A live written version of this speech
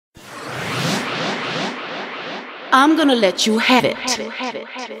I'm gonna let you have it. What's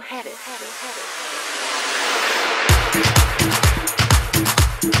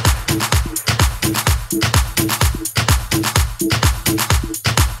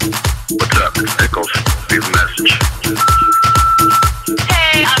up? It's Nichols. Leave a message.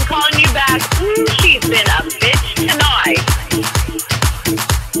 Hey, I'm calling you back. She's been a bitch tonight.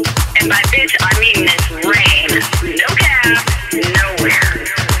 And by bitch, I mean this rain. No cab, nowhere.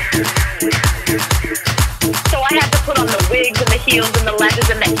 So I had to put on the wigs and the heels and the lashes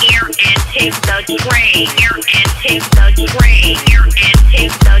and the ear and take the train. Ear and take the train. Ear and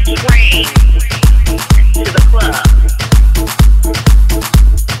take the train to the club.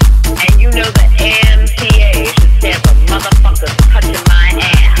 And you know the MTA should stand for motherfuckers touching my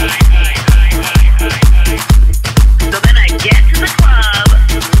ass. So then I get to the club,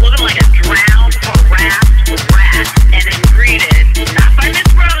 looking like a drowned, harassed rat, and am greeted not by Miss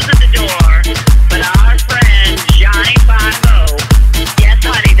Rose at the door, but our friend Johnny 5-0. Yes,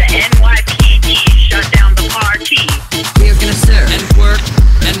 honey, the NYPD shut down the party. We're gonna serve and work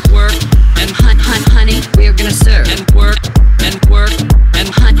and work and honey. We're gonna serve and work and work and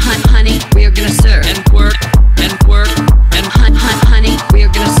honey. We're gonna serve and work and work and honey.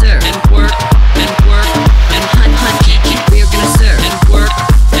 We're gonna serve and work and work and honey. We're gonna serve and work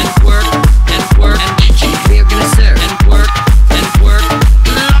and work and work and we're gonna serve and work and work.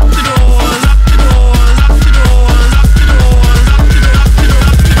 Lock the doors, lock the doors, lock the doors, lock the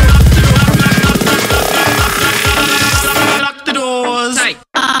doors, lock the doors.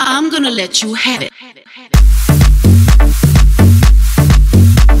 I'm gonna let you have it.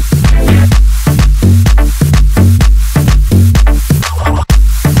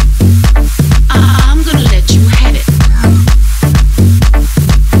 I'm gonna let you have it.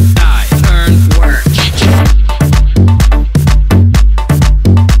 Die, turn, work.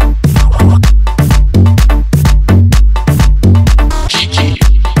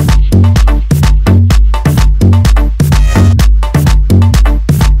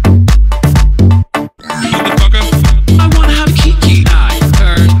 Motherfucker, I wanna have a Kiki. Die,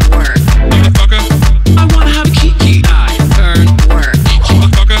 turn, work. Motherfucker, I wanna have a Kiki. Die, turn, work.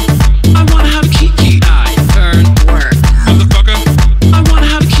 Motherfucker, I wanna have a Kiki. Die, turn, work. Motherfucker, I wanna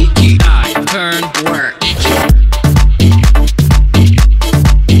have a Kiki. Die, turn, work.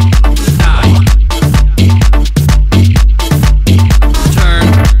 Die.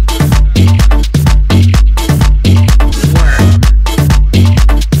 Turn. Work.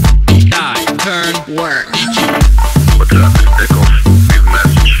 Die, turn, work. What's up? It's Nichols. Leave a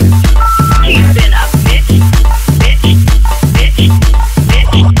message. She's been a bitch, bitch, bitch, bitch,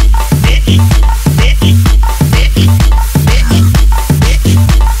 bitch, bitch, bitch, bitch, bitch,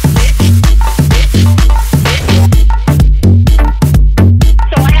 bitch, bitch.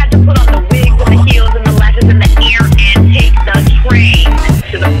 So I had to put on the wigs and the heels and the lashes and the ear and take the train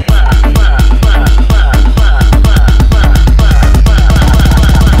to the club.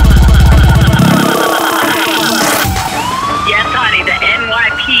 Yes, honey, the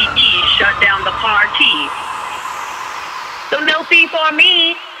NYPD shut down the party. So no fee for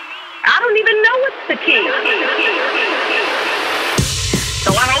me. I don't even know what's the key.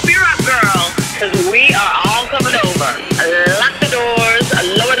 So I hope you're up, girl, because we are all coming over. Lock the doors,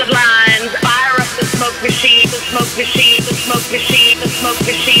 lower the blinds, fire up the smoke machine, the smoke machine, the smoke machine, the smoke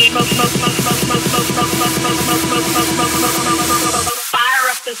machine, smoke, smoke, smoke, smoke, smoke, smoke, smoke, smoke, smoke, smoke, smoke, smoke. Fire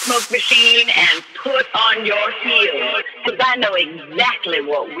up the smoke machine and put on your heels, because I know exactly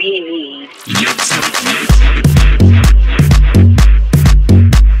what we need.